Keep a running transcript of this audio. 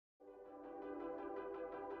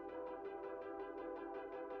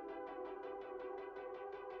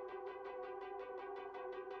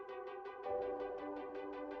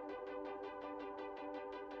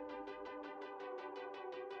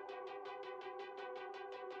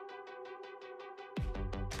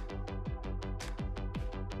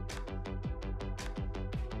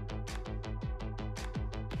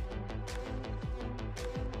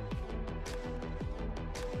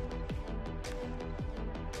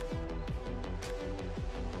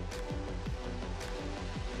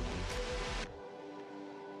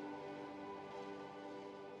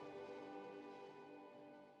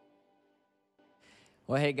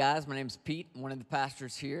Well, hey guys, my name's Pete. I'm one of the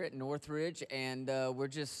pastors here at Northridge, and we're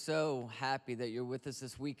just so happy that you're with us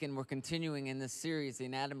this weekend. We're continuing in this series, The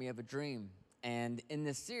Anatomy of a Dream. And in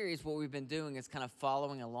this series, what we've been doing is kind of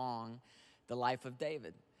following along the life of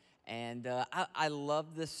David. And I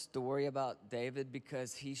love this story about David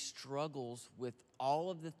because he struggles with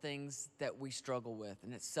all of the things that we struggle with.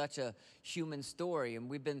 And it's such a human story. And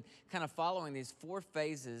we've been kind of following these four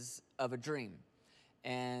phases of a dream.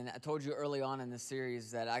 And I told you early on in the series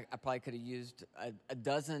that I probably could have used a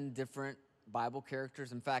dozen different Bible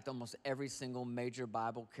characters. In fact, almost every single major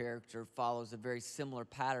Bible character follows a very similar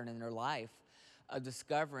pattern in their life of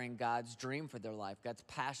discovering God's dream for their life, God's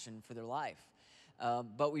passion for their life.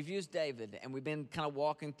 But we've used David, and we've been kind of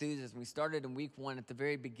walking through this. And we started in week 1 at the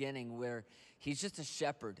very beginning where he's just a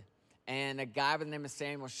shepherd. And a guy by the name of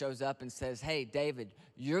Samuel shows up and says, "Hey, David,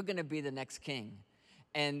 you're going to be the next king."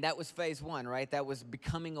 And that was phase 1, right? That was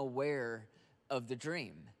becoming aware of the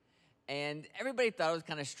dream. And everybody thought it was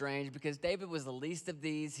kind of strange because David was the least of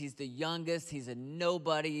these. He's the youngest. He's a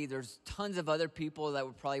nobody. There's tons of other people that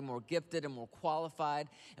were probably more gifted and more qualified.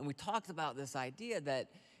 And we talked about this idea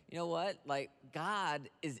that, you know what? Like, God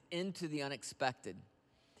is into the unexpected.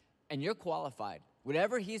 And you're qualified.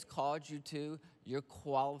 Whatever he's called you to, you're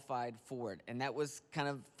qualified for it. And that was kind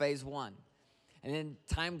of phase 1. And then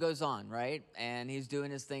time goes on, right? And he's doing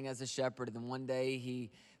his thing as a shepherd. And then one day he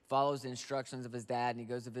follows the instructions of his dad and he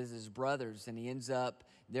goes to visit his brothers. And he ends up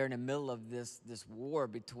there in the middle of this war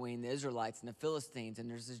between the Israelites and the Philistines. And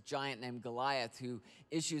there's this giant named Goliath who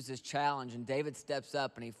issues this challenge. And David steps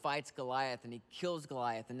up and he fights Goliath and he kills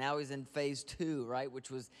Goliath. And now he's in phase 2, right? Which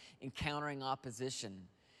was encountering opposition.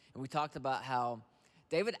 And we talked about how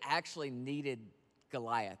David actually needed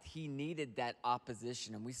Goliath. He needed that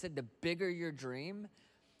opposition. And we said the bigger your dream,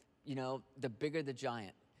 the bigger the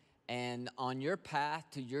giant. And on your path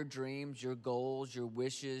to your dreams, your goals, your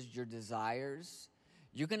wishes, your desires,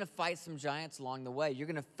 you're going to fight some giants along the way. You're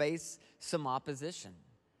going to face some opposition.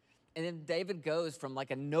 And then David goes from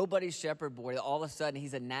like a nobody shepherd boy to all of a sudden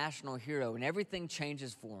he's a national hero and everything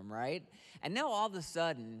changes for him, right? And now all of a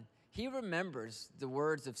sudden he remembers the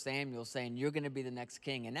words of Samuel saying, "You're going to be the next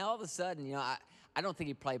king." And now all of a sudden, I don't think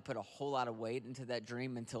he probably put a whole lot of weight into that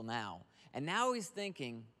dream until now. And now he's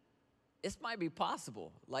thinking, this might be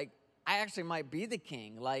possible. Like, I actually might be the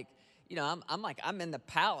king. Like, I'm in the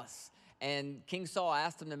palace. And King Saul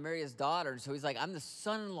asked him to marry his daughter. So he's like, I'm the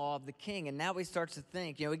son-in-law of the king. And now he starts to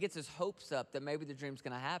think, he gets his hopes up that maybe the dream's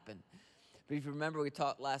going to happen. But if you remember, we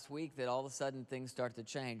talked last week that all of a sudden things start to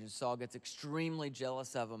change. And Saul gets extremely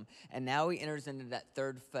jealous of him. And now he enters into that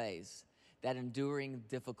third phase, that enduring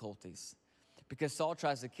difficulties. Because Saul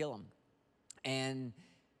tries to kill him. And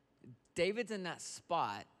David's in that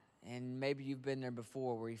spot, and maybe you've been there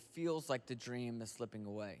before, where he feels like the dream is slipping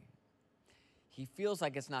away. He feels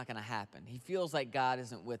like it's not going to happen. He feels like God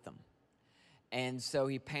isn't with him. And so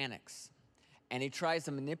he panics. And he tries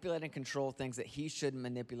to manipulate and control things that he shouldn't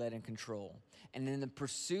manipulate and control. And in the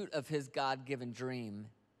pursuit of his God-given dream,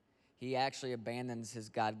 he actually abandons his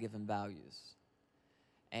God-given values.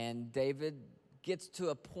 And David gets to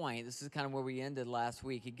a point, this is kind of where we ended last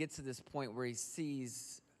week, he gets to this point where he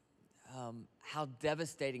sees how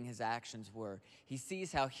devastating his actions were. He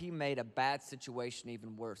sees how he made a bad situation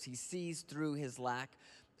even worse. He sees through his lack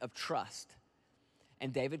of trust.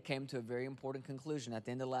 And David came to a very important conclusion. At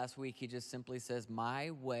the end of last week, he just simply says, my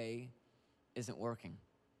way isn't working.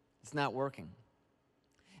 It's not working.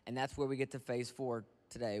 And that's where we get to phase 4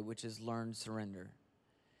 today, which is learn surrender.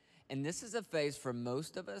 And this is a phase for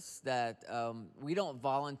most of us that we don't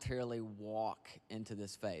voluntarily walk into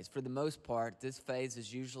this phase. For the most part, this phase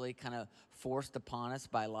is usually kind of forced upon us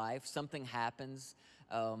by life. Something happens,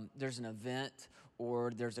 there's an event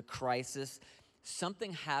or there's a crisis.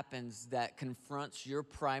 Something happens that confronts your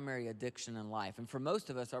primary addiction in life. And for most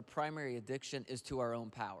of us, our primary addiction is to our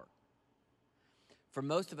own power. For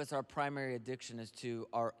most of us, our primary addiction is to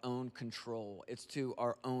our own control. It's to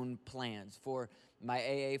our own plans. For my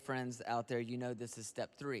AA friends out there, this is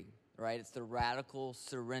step 3, right? It's the radical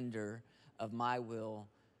surrender of my will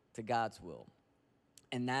to God's will.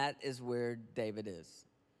 And that is where David is.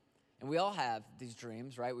 And we all have these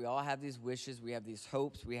dreams, right? We all have these wishes. We have these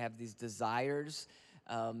hopes. We have these desires.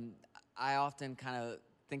 I often kind of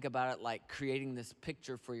think about it like creating this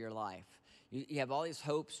picture for your life. You have all these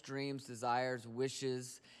hopes, dreams, desires,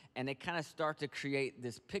 wishes, and they kind of start to create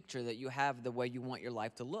this picture that you have the way you want your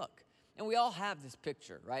life to look. And we all have this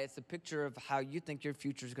picture, right? It's a picture of how you think your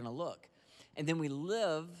future is going to look. And then we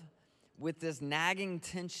live with this nagging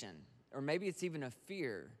tension, or maybe it's even a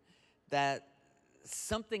fear, that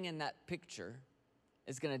something in that picture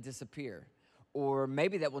is going to disappear. Or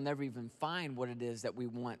maybe that we'll never even find what it is that we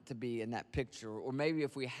want to be in that picture. Or maybe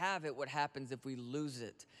if we have it, what happens if we lose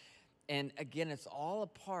it? And again, it's all a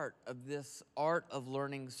part of this art of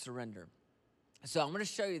learning surrender. So I'm going to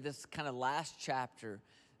show you this kind of last chapter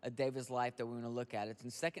of David's life that we want to look at. It's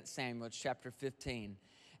in 2 Samuel, it's chapter 15.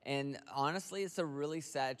 And honestly, it's a really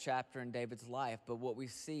sad chapter in David's life, but what we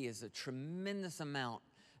see is a tremendous amount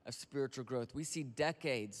of spiritual growth. We see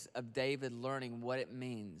decades of David learning what it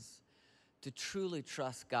means to truly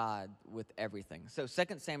trust God with everything. So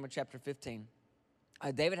 2 Samuel chapter 15,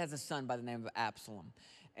 David has a son by the name of Absalom.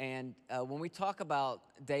 And when we talk about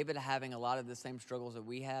David having a lot of the same struggles that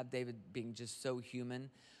we have, David being just so human,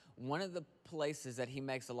 one of the places that he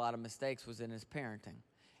makes a lot of mistakes was in his parenting.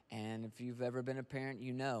 And if you've ever been a parent,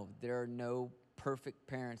 you know there are no perfect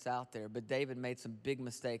parents out there. But David made some big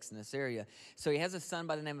mistakes in this area. So he has a son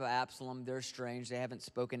by the name of Absalom. They're estranged. They haven't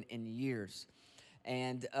spoken in years.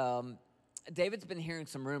 And David's been hearing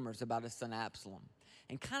some rumors about his son Absalom.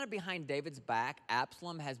 And kind of behind David's back,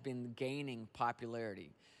 Absalom has been gaining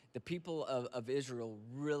popularity. The people of Israel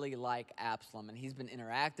really like Absalom, and he's been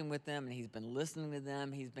interacting with them, and he's been listening to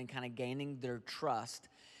them. He's been kind of gaining their trust.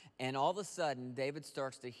 And all of a sudden, David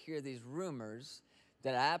starts to hear these rumors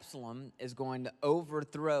that Absalom is going to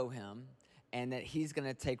overthrow him and that he's going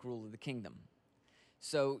to take rule of the kingdom.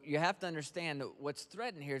 So you have to understand that what's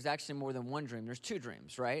threatened here is actually more than one dream. There's two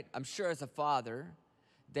dreams, right? I'm sure as a father,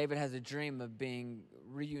 David has a dream of being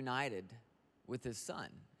reunited with his son.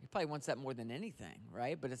 He probably wants that more than anything,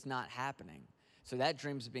 right? But it's not happening. So that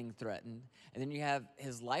dream's being threatened. And then you have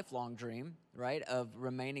his lifelong dream, right, of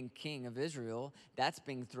remaining king of Israel. That's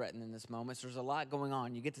being threatened in this moment. So there's a lot going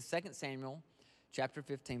on. You get to 2 Samuel chapter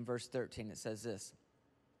 15, verse 13. It says this: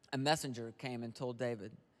 a messenger came and told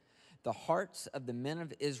David, "The hearts of the men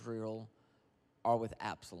of Israel are with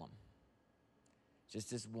Absalom." Just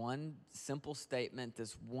this one simple statement,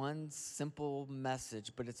 this one simple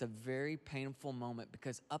message, but it's a very painful moment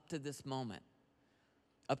because up to this moment,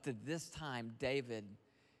 up to this time, David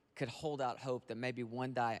could hold out hope that maybe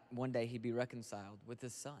one day he'd be reconciled with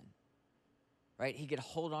his son, right? He could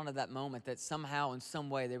hold on to that moment that somehow, in some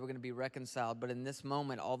way, they were going to be reconciled. But in this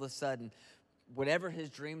moment, all of a sudden, whatever his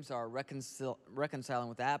dreams are, reconciling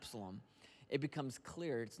with Absalom, it becomes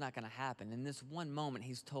clear it's not going to happen. In this one moment,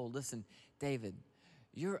 he's told, listen, David,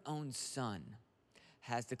 your own son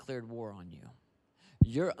has declared war on you.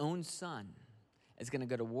 Your own son is going to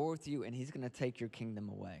go to war with you, and he's going to take your kingdom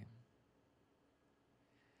away.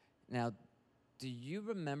 Now, do you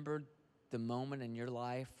remember the moment in your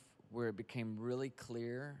life where it became really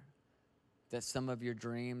clear that some of your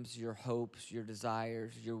dreams, your hopes, your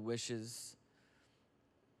desires, your wishes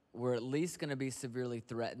were at least going to be severely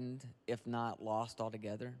threatened, if not lost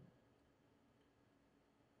altogether?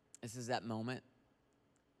 This is that moment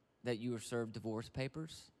that you were served divorce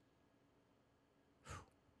papers.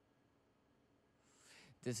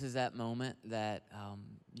 This is that moment that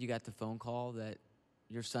you got the phone call that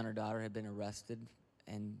your son or daughter had been arrested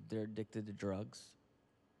and they're addicted to drugs.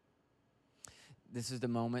 This is the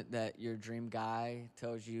moment that your dream guy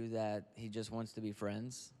tells you that he just wants to be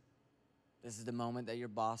friends. This is the moment that your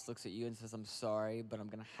boss looks at you and says, "I'm sorry, but I'm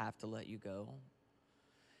going to have to let you go."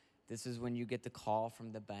 This is when you get the call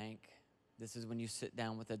from the bank. This is when you sit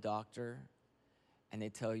down with a doctor and they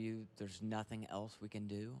tell you there's nothing else we can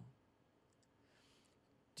do.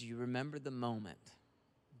 Do you remember the moment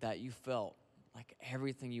that you felt like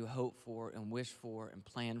everything you hoped for and wished for and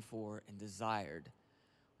planned for and desired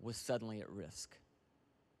was suddenly at risk?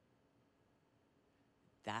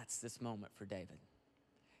 That's this moment for David.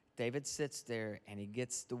 David sits there and he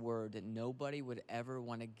gets the word that nobody would ever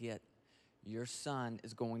want to get. Your son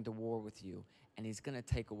is going to war with you, and he's going to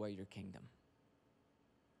take away your kingdom.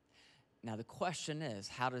 Now, the question is,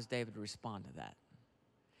 how does David respond to that?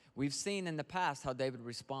 We've seen in the past how David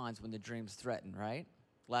responds when the dream's threatened, right?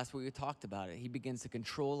 Last week we talked about it. He begins to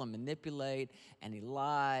control and manipulate, and he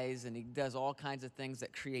lies, and he does all kinds of things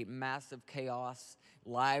that create massive chaos.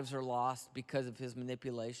 Lives are lost because of his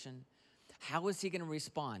manipulation. How is he going to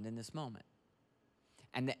respond in this moment?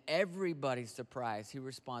 And to everybody's surprise, he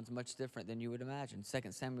responds much different than you would imagine.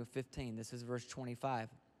 2 Samuel 15, this is verse 25.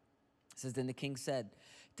 It says, "Then the king said,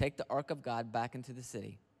 'Take the ark of God back into the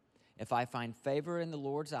city. If I find favor in the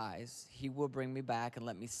Lord's eyes, he will bring me back and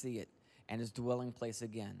let me see it and his dwelling place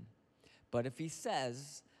again. But if he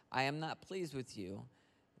says, I am not pleased with you,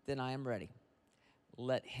 then I am ready.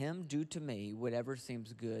 Let him do to me whatever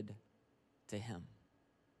seems good to him.'"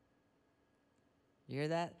 You hear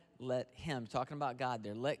that? Let him, talking about God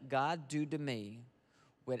there, let God do to me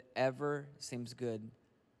whatever seems good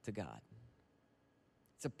to God.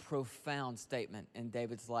 It's a profound statement in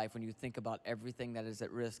David's life when you think about everything that is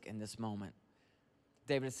at risk in this moment.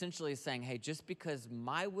 David essentially is saying, hey, just because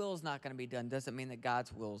my will is not going to be done doesn't mean that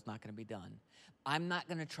God's will is not going to be done. I'm not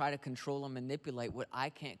going to try to control and manipulate what I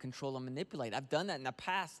can't control and manipulate. I've done that in the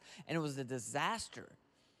past, and it was a disaster.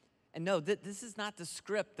 And no, this is not the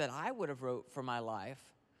script that I would have wrote for my life,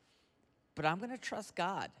 but I'm going to trust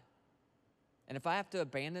God. And if I have to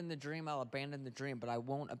abandon the dream, I'll abandon the dream, but I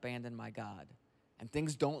won't abandon my God. And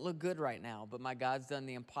things don't look good right now, but my God's done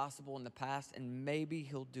the impossible in the past, and maybe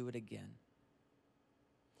he'll do it again.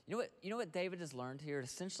 You know what David has learned here?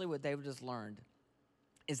 Essentially what David has learned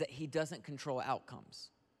is that he doesn't control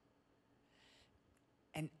outcomes.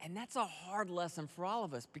 And that's a hard lesson for all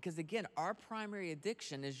of us because, again, our primary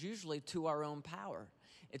addiction is usually to our own power.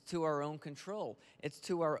 It's to our own control. It's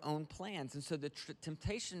to our own plans. And so the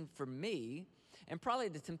temptation for me, and probably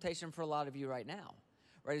the temptation for a lot of you right now,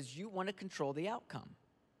 right, is you want to control the outcome,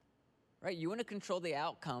 right? You want to control the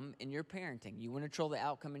outcome in your parenting. You want to control the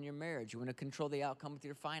outcome in your marriage. You want to control the outcome with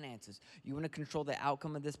your finances. You want to control the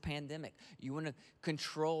outcome of this pandemic. You want to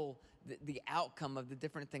control the outcome of the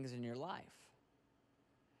different things in your life.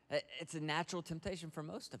 It's a natural temptation for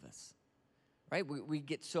most of us, right? We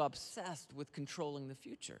get so obsessed with controlling the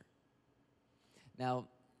future. Now,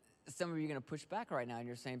 some of you are going to push back right now, and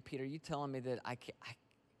you're saying, Peter, you telling me that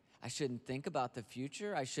I shouldn't think about the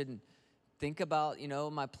future? I shouldn't think about,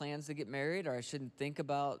 my plans to get married, or I shouldn't think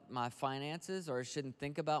about my finances, or I shouldn't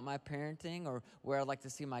think about my parenting, or where I'd like to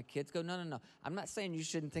see my kids go. No. I'm not saying you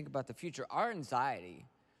shouldn't think about the future. Our anxiety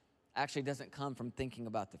actually doesn't come from thinking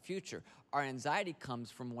about the future. Our anxiety comes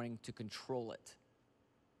from wanting to control it.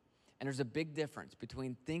 And there's a big difference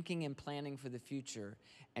between thinking and planning for the future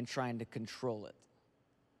and trying to control it.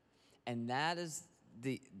 And that is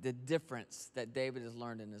the difference that David has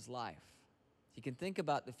learned in his life. He can think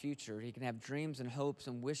about the future. He can have dreams and hopes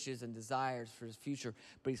and wishes and desires for his future,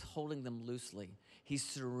 but he's holding them loosely. He's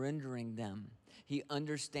surrendering them. He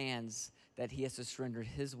understands that he has to surrender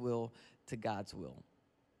his will to God's will.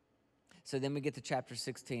 So then we get to chapter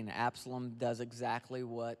 16. Absalom does exactly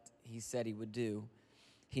what he said he would do.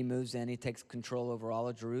 He moves in. He takes control over all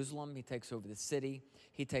of Jerusalem. He takes over the city.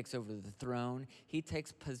 He takes over the throne. He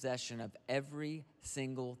takes possession of every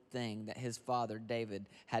single thing that his father, David,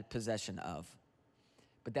 had possession of.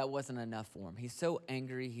 But that wasn't enough for him. He's so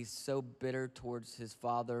angry. He's so bitter towards his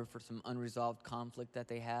father for some unresolved conflict that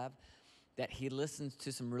they have, that he listens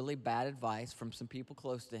to some really bad advice from some people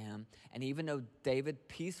close to him. And even though David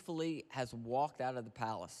peacefully has walked out of the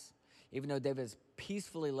palace, even though David has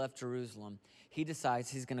peacefully left Jerusalem, he decides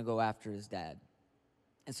he's going to go after his dad.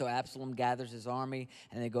 And so Absalom gathers his army,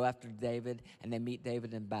 and they go after David, and they meet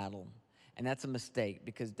David in battle. And that's a mistake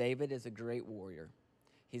because David is a great warrior.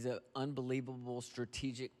 He's an unbelievable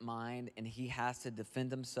strategic mind, and he has to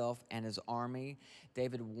defend himself and his army.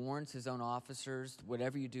 David warns his own officers,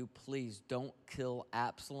 whatever you do, please don't kill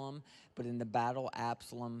Absalom. But in the battle,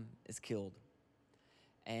 Absalom is killed.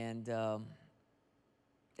 And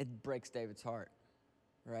it breaks David's heart,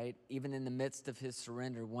 right? Even in the midst of his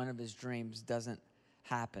surrender, one of his dreams doesn't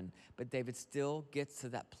happen. But David still gets to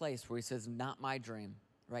that place where he says, not my dream,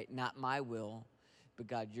 right? Not my will, but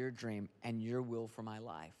God, your dream and your will for my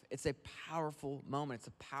life. It's a powerful moment. It's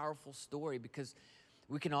a powerful story because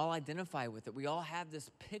we can all identify with it. We all have this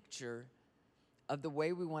picture of the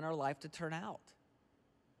way we want our life to turn out.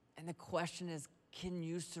 And the question is, can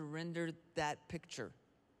you surrender that picture?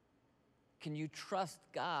 Can you trust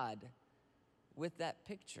God with that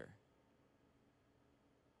picture?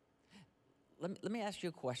 Let me ask you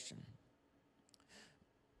a question.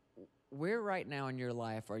 Where right now in your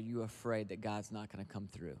life are you afraid that God's not going to come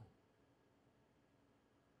through?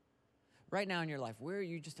 Right now in your life, where are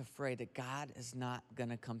you just afraid that God is not going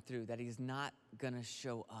to come through, that he's not going to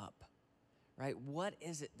show up, right? What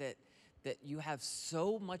is it that you have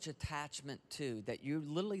so much attachment to that you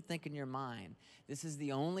literally think in your mind, this is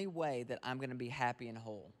the only way that I'm going to be happy and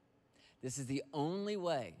whole. This is the only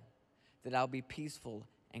way that I'll be peaceful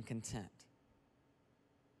and content.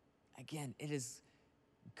 Again, it is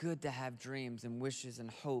good to have dreams and wishes and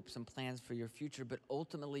hopes and plans for your future, but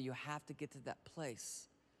ultimately you have to get to that place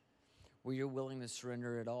where you're willing to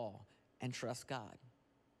surrender it all and trust God.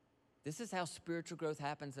 This is how spiritual growth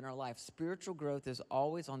happens in our life. Spiritual growth is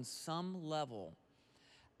always on some level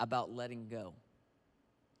about letting go.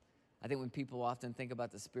 I think when people often think about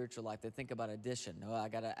the spiritual life, they think about addition. Oh, I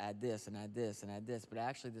got to add this and add this and add this. But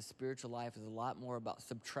actually the spiritual life is a lot more about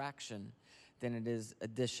subtraction than it is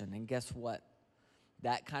addition. And guess what?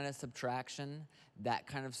 That kind of subtraction, that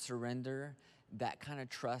kind of surrender, that kind of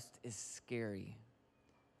trust is scary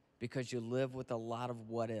because you live with a lot of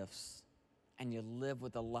what ifs and you live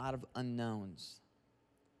with a lot of unknowns.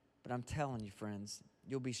 But I'm telling you, friends,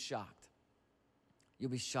 you'll be shocked.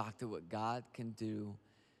 You'll be shocked at what God can do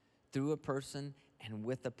through a person and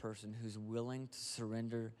with a person who's willing to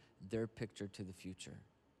surrender their picture to the future.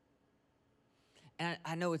 And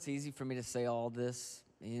I know it's easy for me to say all this.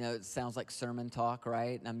 It sounds like sermon talk,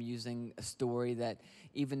 right? And I'm using a story that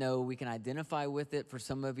even though we can identify with it, for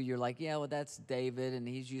some of you, you're like, yeah, well, that's David, and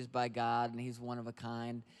he's used by God, and he's one of a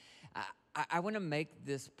kind. I want to make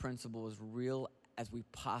this principle as real as we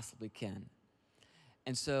possibly can.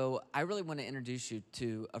 And so I really want to introduce you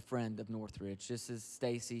to a friend of Northridge. This is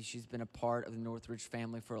Stacy. She's been a part of the Northridge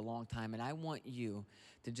family for a long time, and I want you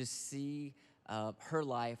to just see her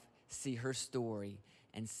life, see her story,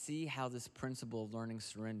 and see how this principle of learning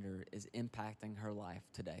surrender is impacting her life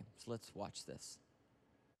today. So let's watch this.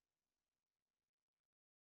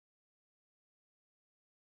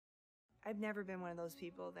 I've never been one of those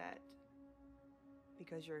people that,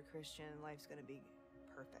 because you're a Christian, life's going to be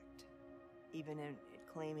perfect. Even in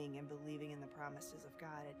claiming and believing in the promises of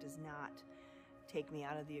God, it does not take me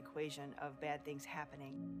out of the equation of bad things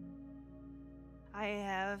happening. I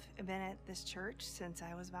have been at this church since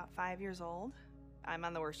I was about 5 years old. I'm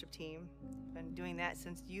on the worship team. Been doing that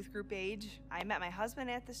since youth group age. I met my husband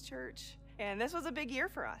at this church, and this was a big year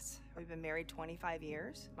for us. We've been married 25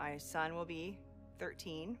 years. My son will be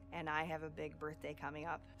 13, and I have a big birthday coming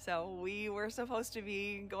up. So we were supposed to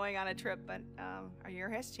be going on a trip, but our year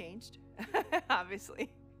has changed,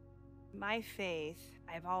 obviously. My faith,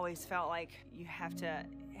 I've always felt like you have to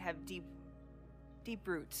have deep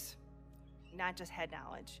roots, not just head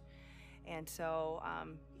knowledge. And so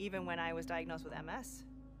even when I was diagnosed with MS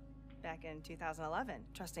back in 2011,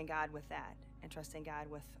 trusting God with that and trusting God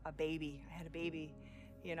with a baby. I had a baby,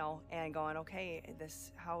 and going, okay,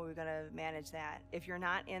 how are we gonna manage that? If you're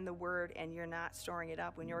not in the Word and you're not storing it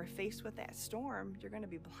up, when you're faced with that storm, you're gonna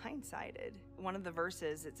be blindsided. One of the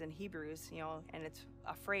verses, it's in Hebrews, and it's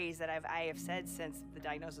a phrase that I have said since the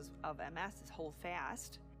diagnosis of MS is hold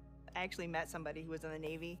fast. I actually met somebody who was in the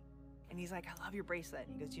Navy, and he's like, I love your bracelet.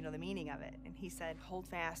 He goes, do you know the meaning of it? And he said, hold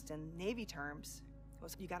fast in Navy terms. It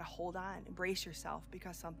was, you gotta hold on, embrace yourself,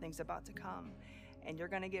 because something's about to come. And you're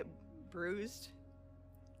gonna get bruised,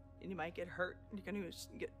 and you might get hurt.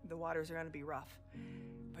 The waters are gonna be rough,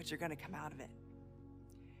 but you're gonna come out of it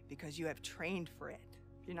because you have trained for it.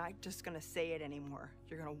 You're not just gonna say it anymore.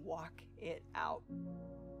 You're gonna walk it out.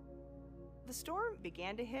 The storm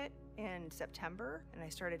began to hit in September, and I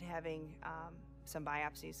started having some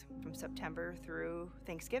biopsies from September through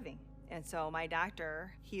Thanksgiving. And so my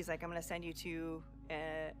doctor, he's like, I'm gonna send you to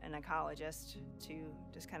an oncologist to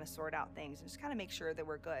just kind of sort out things and just kind of make sure that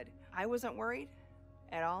we're good. I wasn't worried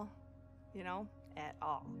at all, at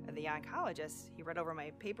all. And the oncologist, he read over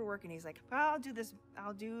my paperwork and he's like, well,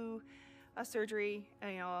 I'll do a surgery,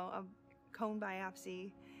 a cone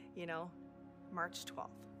biopsy, March 12th.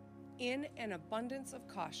 In an abundance of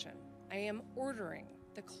caution, I am ordering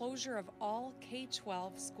the closure of all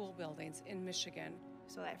K-12 school buildings in Michigan.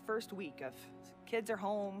 So that first week of kids are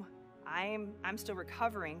home, I'm still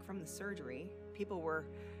recovering from the surgery. People were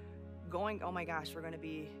going, oh my gosh, we're gonna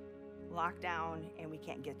be locked down and we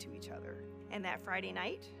can't get to each other. And that Friday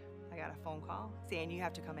night, I got a phone call saying you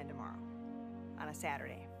have to come in tomorrow on a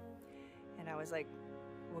Saturday. And I was like,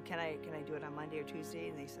 well, can I do it on Monday or Tuesday?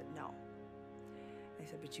 And they said, no. They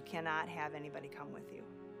said, but you cannot have anybody come with you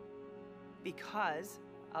because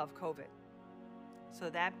of COVID. So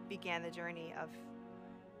that began the journey of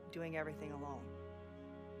doing everything alone.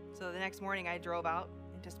 So the next morning I drove out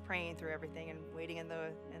and just praying through everything and waiting in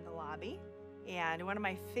the lobby. And one of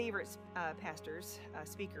my favorite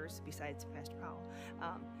speakers, besides Pastor Powell,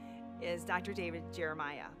 is Dr. David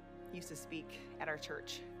Jeremiah. He used to speak at our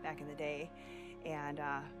church back in the day. And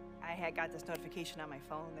I had got this notification on my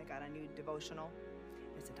phone that got a new devotional.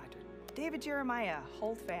 It said, Dr. David Jeremiah,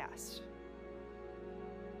 hold fast.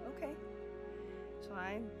 Okay. So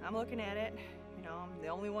I'm looking at it. I'm the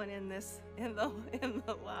only one in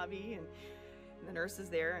the lobby, and the nurse is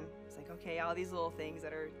there, and it's like, okay, all these little things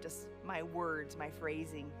that are just my words, my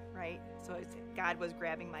phrasing, right? So God was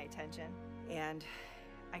grabbing my attention, and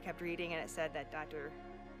I kept reading, and it said that Dr.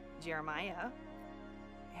 Jeremiah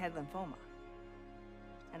had lymphoma,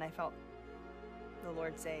 and I felt the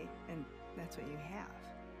Lord say, and that's what you have.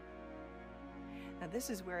 Now this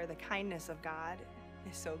is where the kindness of God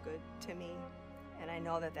is so good to me. And I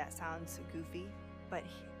know that sounds goofy, but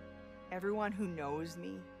everyone who knows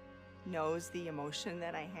me knows the emotion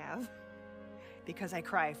that I have because I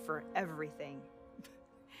cry for everything.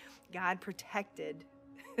 God protected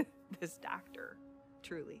this doctor,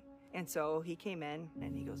 truly. And so he came in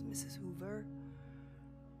and he goes, Mrs. Hoover,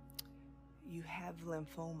 you have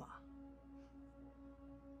lymphoma.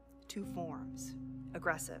 2 forms,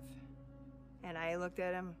 aggressive. And I looked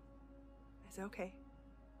at him, I said, okay.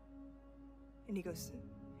 And he goes,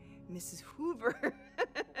 Mrs. Hoover.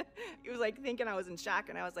 He was like thinking I was in shock,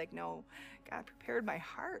 and I was like, no, God prepared my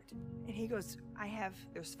heart. And he goes,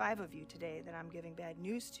 there's 5 of you today that I'm giving bad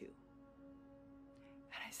news to.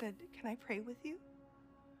 And I said, can I pray with you?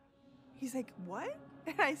 He's like, what?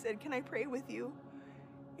 And I said, can I pray with you?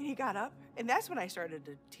 And he got up, and that's when I started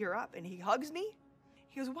to tear up, and he hugs me.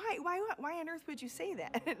 He goes, why on earth would you say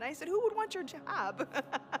that? And I said, who would want your job? I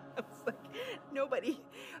was like, nobody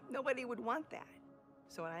would want that.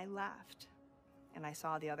 So when I left, and I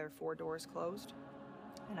saw the other 4 doors closed,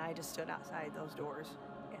 and I just stood outside those doors,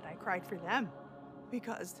 and I cried for them,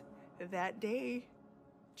 because that day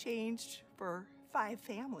changed for 5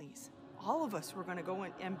 families. All of us were going to go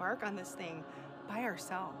and embark on this thing by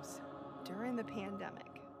ourselves during the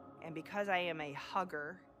pandemic. And because I am a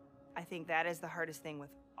hugger, I think that is the hardest thing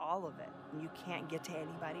with all of it. You can't get to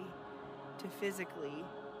anybody to physically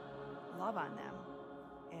love on them.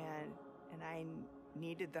 And I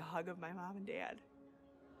needed the hug of my mom and dad.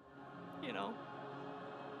 You know?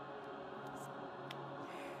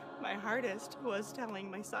 My hardest was telling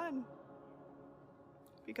my son,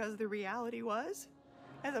 because the reality was,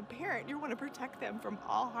 as a parent, you want to protect them from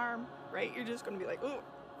all harm, right? You're just going to be like, oh.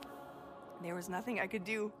 There was nothing I could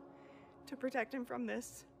do to protect him from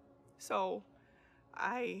this. So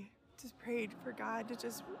I just prayed for God to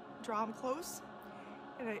just draw him close,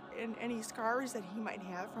 and any scars that he might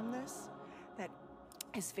have from this, that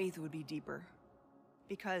his faith would be deeper.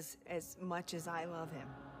 Because as much as I love him,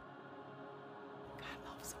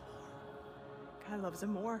 God loves him more. God loves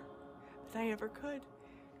him more than I ever could.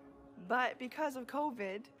 But because of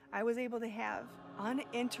COVID, I was able to have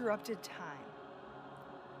uninterrupted time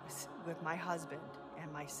with my husband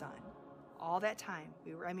and my son. All that time,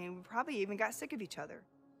 we probably even got sick of each other.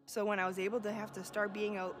 So when I was able to have to start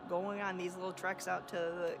going on these little treks out to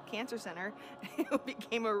the cancer center, it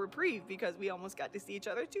became a reprieve because we almost got to see each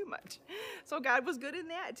other too much. So God was good in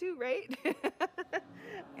that too, right?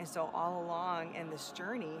 And so all along in this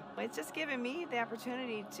journey, it's just given me the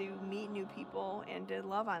opportunity to meet new people and to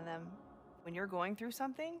love on them. When you're going through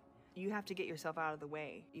something, you have to get yourself out of the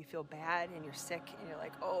way. You feel bad and you're sick and you're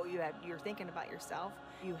like, oh, you're thinking about yourself.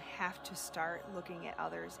 You have to start looking at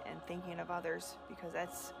others and thinking of others, because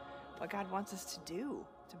that's what God wants us to do,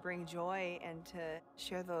 to bring joy and to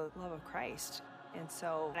share the love of Christ. And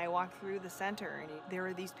so I walked through the center, and there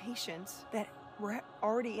were these patients that were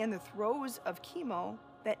already in the throes of chemo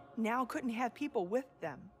that now couldn't have people with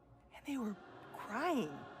them. And they were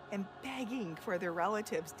crying and begging for their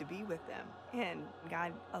relatives to be with them. And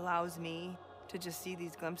God allows me to just see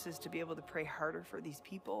these glimpses to be able to pray harder for these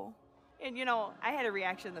people. And you know, I had a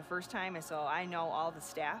reaction the first time, and so I know all the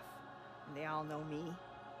staff, and they all know me.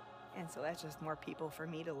 And so that's just more people for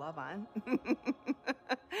me to love on.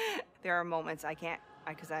 There are moments I can't,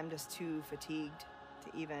 because I'm just too fatigued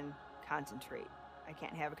to even concentrate. I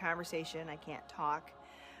can't have a conversation, I can't talk.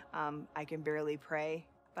 I can barely pray,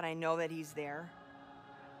 but I know that He's there.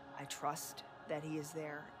 I trust that He is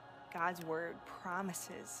there. God's word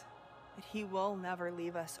promises that He will never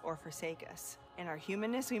leave us or forsake us. In our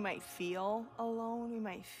humanness, we might feel alone. We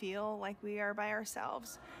might feel like we are by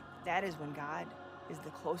ourselves. That is when God is the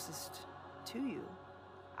closest to you.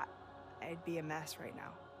 I'd be a mess right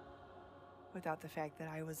now without the fact that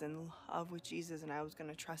I was in love with Jesus and I was going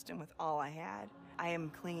to trust Him with all I had. I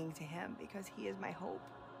am clinging to Him because He is my hope.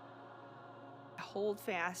 Hold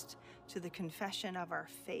fast to the confession of our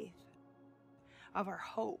faith, of our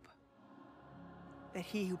hope, that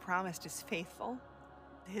He who promised is faithful.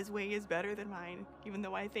 His way is better than mine, even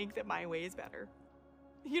though I think that my way is better.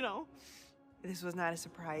 You know, this was not a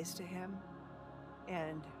surprise to Him,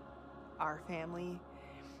 and our family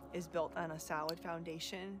is built on a solid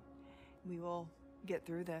foundation. We will get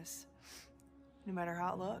through this, no matter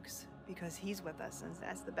how it looks, because He's with us, and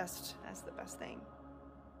that's the best thing.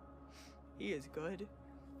 He is good.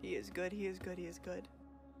 He is good. He is good. He is good.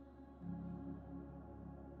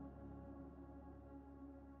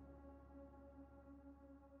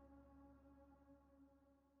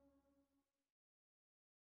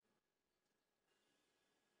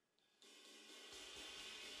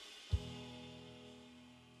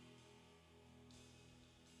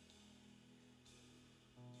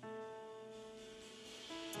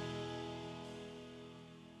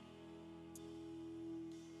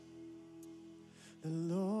 The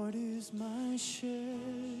Lord is my shepherd,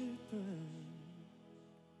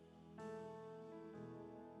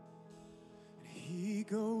 and He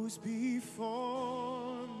goes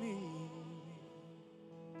before me.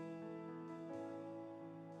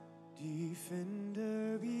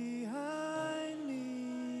 defender behind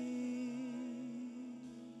me,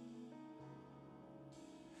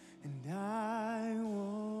 and I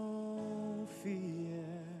won't fear.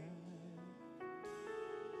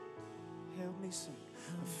 Help me sing.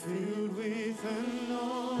 I'm filled with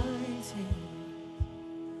anointing.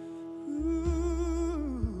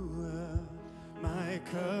 Ooh, my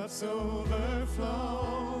cup's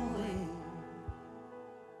overflowing.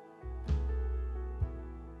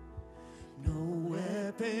 No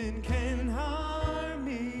weapon can harm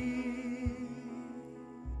me.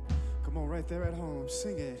 Come on, right there at home,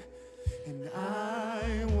 sing it. And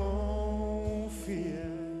I won't fear.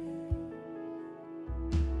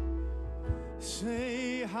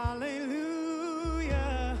 Say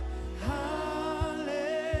hallelujah, hallelujah.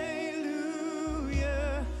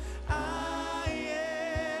 I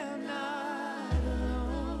am not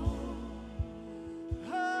alone.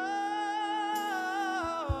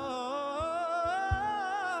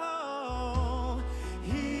 Oh,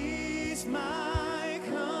 He's my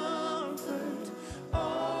comfort,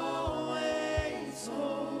 always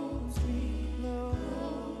holds me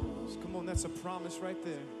close. Come on, that's a promise right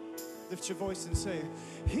there. Lift your voice and say,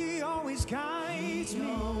 He always guides me.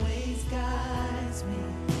 He always guides me.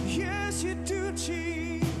 Yes, you do,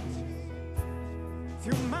 Jesus.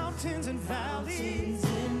 Through mountains and valleys.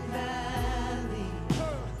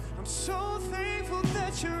 I'm so thankful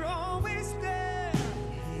that you're always there.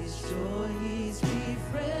 His joy is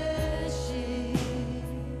refreshing.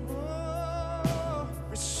 Oh,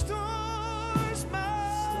 restores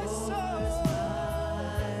my soul.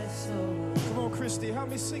 Come on, Christy, help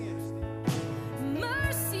me sing it.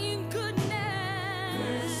 Mercy and goodness.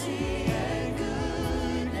 Mercy and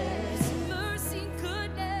goodness. Mercy and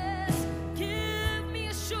goodness. Give me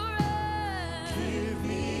assurance. Give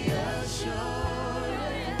me assurance.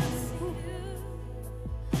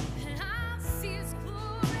 And I'll see His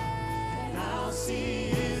glory. And I'll see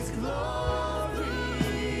His glory.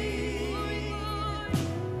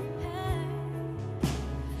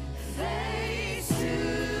 Face to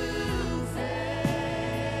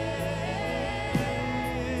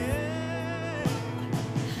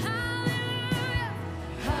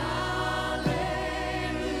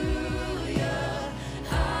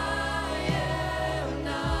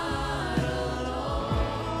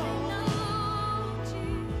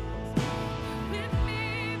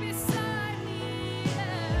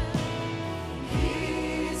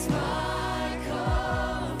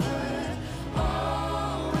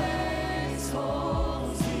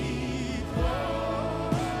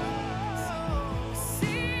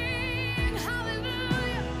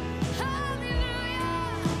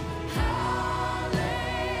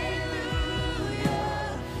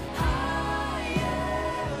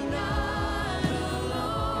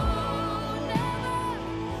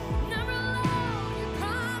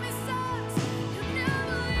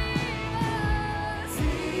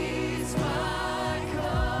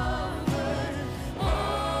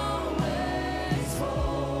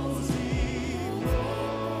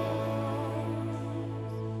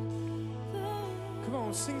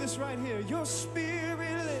Sing this right here. Your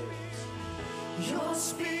spirit lives. Your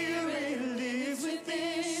spirit lives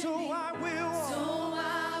within. So I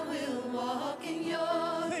will walk in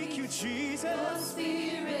your. Thank you, Jesus. Your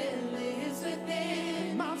spirit lives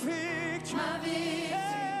within. My victory. My victory.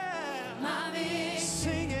 Yeah. My victory.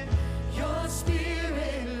 Sing it. Your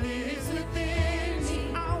spirit lives within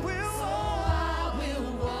me. I will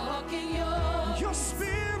walk in your. Your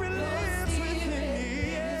spirit lives within me.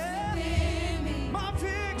 My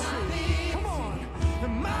victory, come on,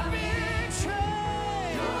 my victory.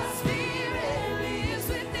 Your spirit lives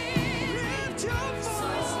within. Lift your voice. So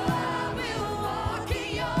I will walk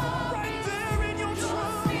in your. Right there in your throne.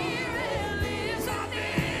 Your spirit lives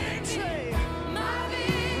within. My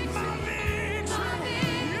victory, my victory, my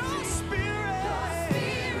victory. Your spirit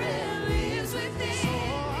lives within. So I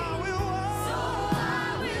will walk. So I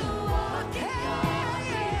will walk in your.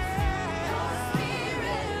 Your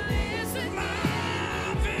spirit lives within.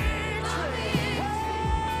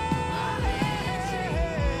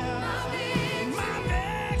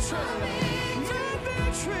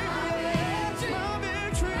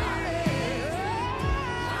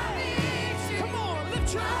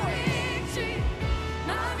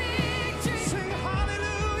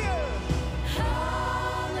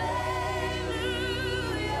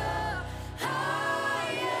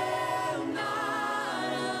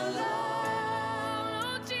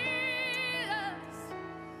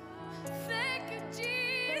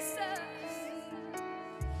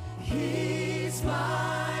 He's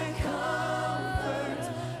my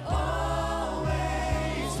comfort.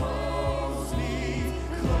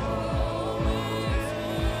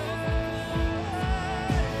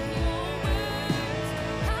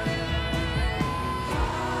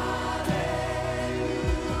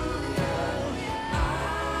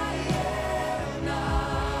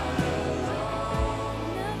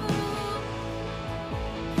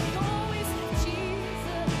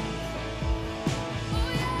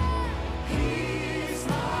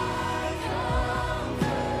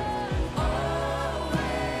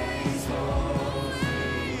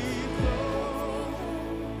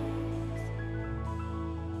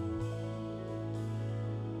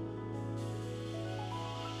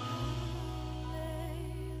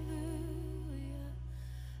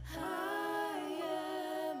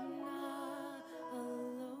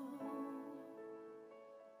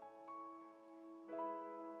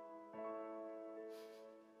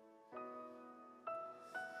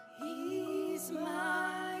 is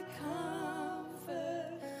my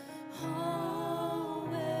comfort,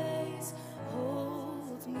 always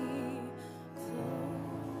holds me close.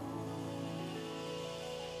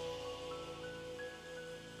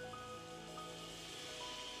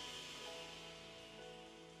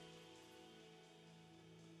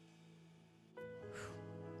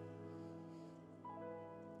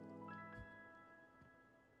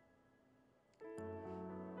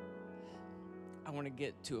 I want to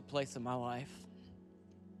get to a place in my life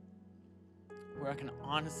where I can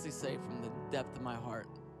honestly say from the depth of my heart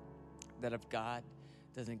that if God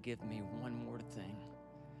doesn't give me one more thing,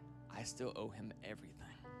 I still owe him everything.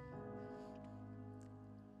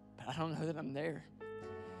 But I don't know that I'm there.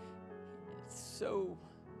 It's so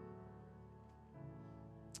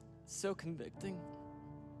convicting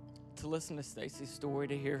to listen to Stacy's story,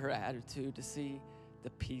 to hear her attitude, to see the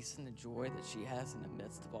peace and the joy that she has in the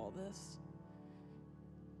midst of all this.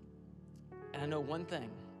 And I know one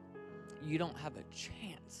thing, you don't have a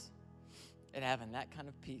chance at having that kind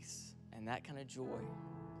of peace and that kind of joy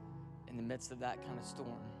in the midst of that kind of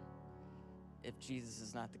storm if Jesus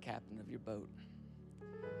is not the captain of your boat.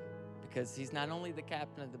 Because he's not only the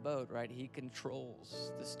captain of the boat, right? He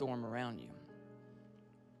controls the storm around you.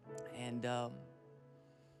 And I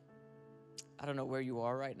don't know where you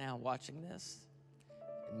are right now watching this.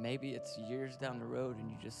 And maybe it's years down the road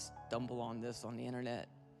and you just stumble on this on the internet.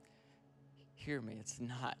 Hear me, it's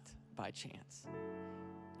not by chance.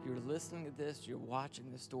 You're listening to this, you're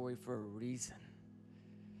watching this story for a reason.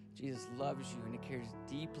 Jesus loves you and he cares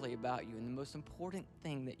deeply about you. And the most important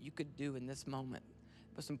thing that you could do in this moment,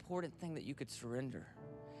 the most important thing that you could surrender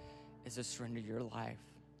is to surrender your life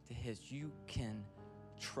to his. You can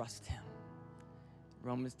trust him.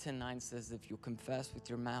 Romans 10:9 says, if you'll confess with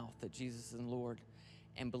your mouth that Jesus is Lord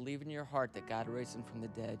and believe in your heart that God raised him from the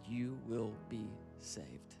dead, you will be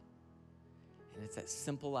saved. And it's that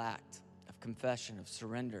simple act of confession, of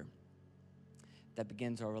surrender, that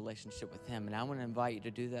begins our relationship with him. And I want to invite you to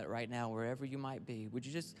do that right now, wherever you might be. Would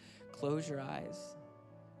you just close your eyes?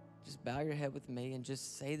 Just bow your head with me and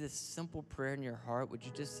just say this simple prayer in your heart. Would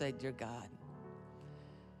you just say, dear God,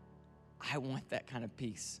 I want that kind of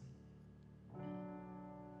peace.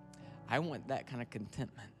 I want that kind of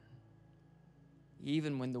contentment,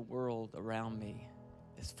 even when the world around me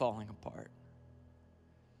is falling apart.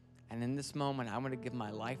 And in this moment, I'm going to give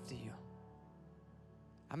my life to you.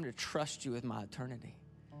 I'm going to trust you with my eternity.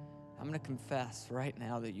 I'm going to confess right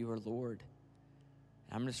now that you are Lord.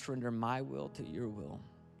 I'm going to surrender my will to your will.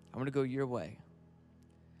 I'm going to go your way,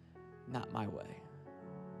 not my way.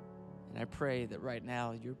 And I pray that right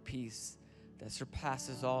now your peace that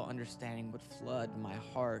surpasses all understanding would flood my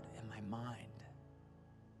heart and my mind.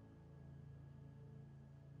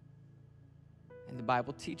 And the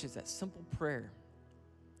Bible teaches that simple prayer.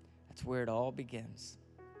 That's where it all begins.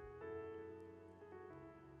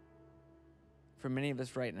 For many of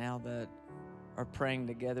us right now that are praying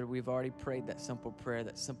together, we've already prayed that simple prayer,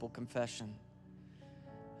 that simple confession.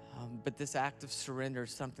 But this act of surrender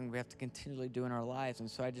is something we have to continually do in our lives. And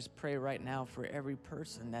so I just pray right now for every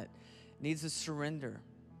person that needs to surrender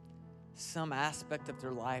some aspect of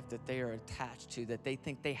their life that they are attached to, that they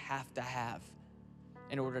think they have to have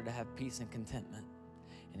in order to have peace and contentment.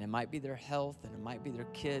 And it might be their health, and it might be their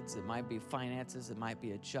kids, it might be finances, it might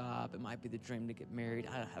be a job, it might be the dream to get married.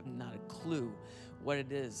 I have not a clue what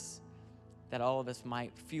it is that all of us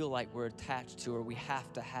might feel like we're attached to or we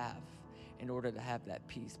have to have in order to have that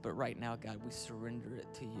peace. But right now, God, we surrender it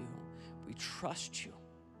to you. We trust you.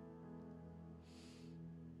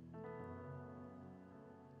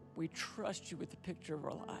 We trust you with the picture of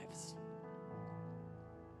our lives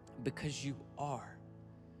because you are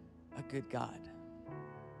a good God.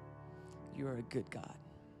 You are a good God.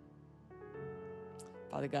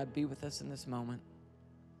 Father God, be with us in this moment.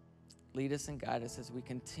 Lead us and guide us as we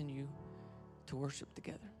continue to worship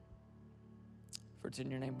together. For it's in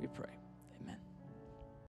your name we pray.